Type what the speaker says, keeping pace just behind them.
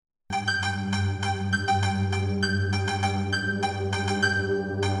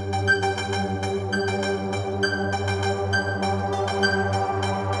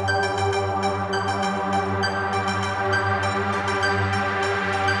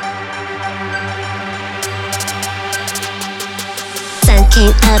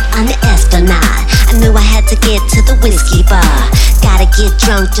came up on the Esplanade. I knew I had to get to the whiskey bar. Gotta get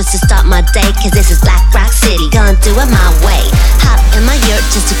drunk just to start my day, cause this is Black Rock City, gonna do it my way. Hop in my yurt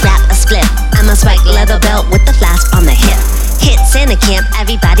just to grab a split. I'm a swag leather belt with the flask on the hip. Hits in the camp,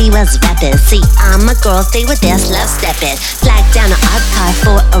 everybody was rapping. See, all my girls, they were there, love stepping. Flagged down an art car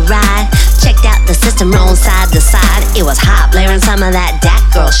for a ride. Checked out the system, rolling side to side. It was hot, blaring some of that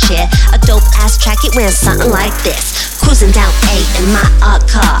girl shit. A dope ass track, it went something like this. Cruising down 8 in my art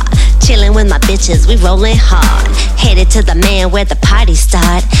car. Chilling with my bitches, we rolling hard. Headed to the man where the party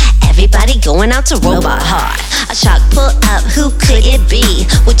start. Everybody going out to Robot Hard. A shark pulled up, who could it be?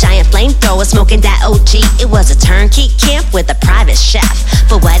 With giant flamethrower smoking that OG. It was a turnkey camp with a private chef.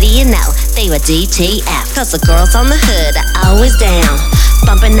 But what do you know? They were DTF. Cause the girls on the hood are always down.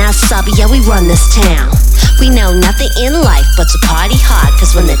 Bumping that sub, yeah, we run this town. We know nothing in life but to party hard.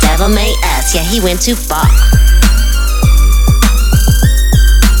 Cause when the devil made us, yeah, he went too far.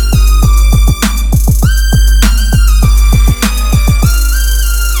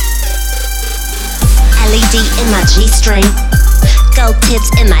 LED in my G-string, gold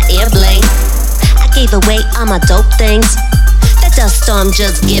tips in my ear bling. I gave away all my dope things. That dust storm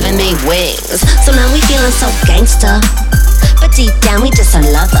just giving me wings. So now we feeling so gangsta, but deep down we just some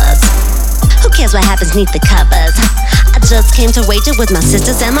lovers. Who cares what happens neath the covers? I just came to rage it with my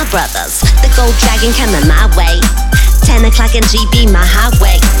sisters and my brothers. The gold dragon coming my way. 10 o'clock in GB, my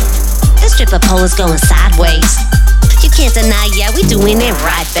highway. The stripper pole is going sideways. You can't deny, yeah, we doing it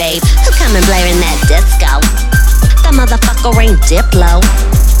right, babe. Who coming blaring that disco? The motherfucker ain't Diplo.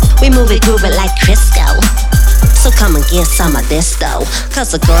 We move it, groove it like Crisco. So come and get some of this though. Cause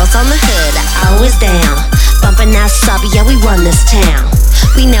the girls on the hood are always down. Bumping that sub, yeah, we run this town.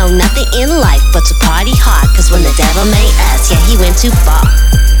 We know nothing in life but to party hard. Cause when the devil made us, yeah, he went too far.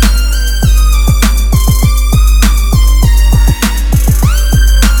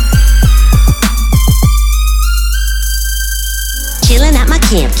 Chillin' at my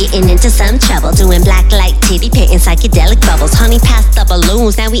camp, getting into some trouble. Doing black light titty, painting psychedelic bubbles. Honey passed the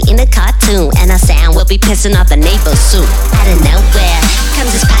balloons, now we in a cartoon. And our sound will be pissing off the neighbor's suit. Out of nowhere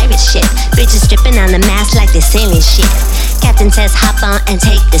comes this pirate ship. Bitches stripping on the mast like they're sailing shit. Captain says hop on and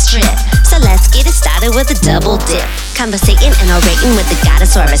take this trip. So let's get it started with a double dip. Conversating and orating with a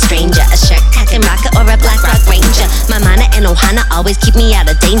goddess or a stranger. A shirt cocking rocker or a black rock ranger. My mana and ohana always keep me out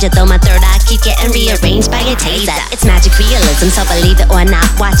of danger. Though my third eye keep getting rearranged by a taser. It's magic realism, so believe it or not.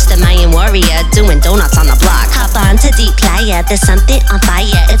 Watch the Mayan warrior doing donuts on the block. Hop on to deep playa, there's something on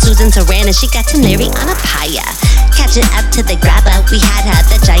fire. It's Susan Sarandon, she got Teneri on a pyre. Catching up to the grabber, we had her,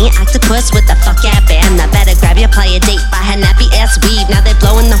 the giant octopus with the fuck yeah band. I better grab your playa date by her nappy ass weave. Now they're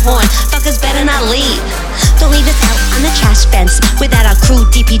blowing the horn, fuckers better not leave. Don't leave us out on the trash fence. Without our crew,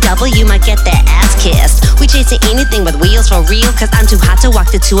 DPW might get their ass kissed. We chasing anything with wheels for real, cause I'm too hot to walk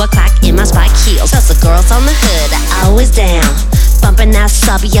to 2 o'clock in my spike heels. Cause the girls on the hood are always down. Bumping that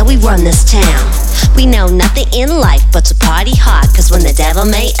sub, yeah, we run this town. We know nothing in life but to party hard. Cause when the devil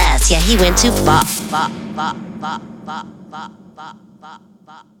made us, yeah, he went too far.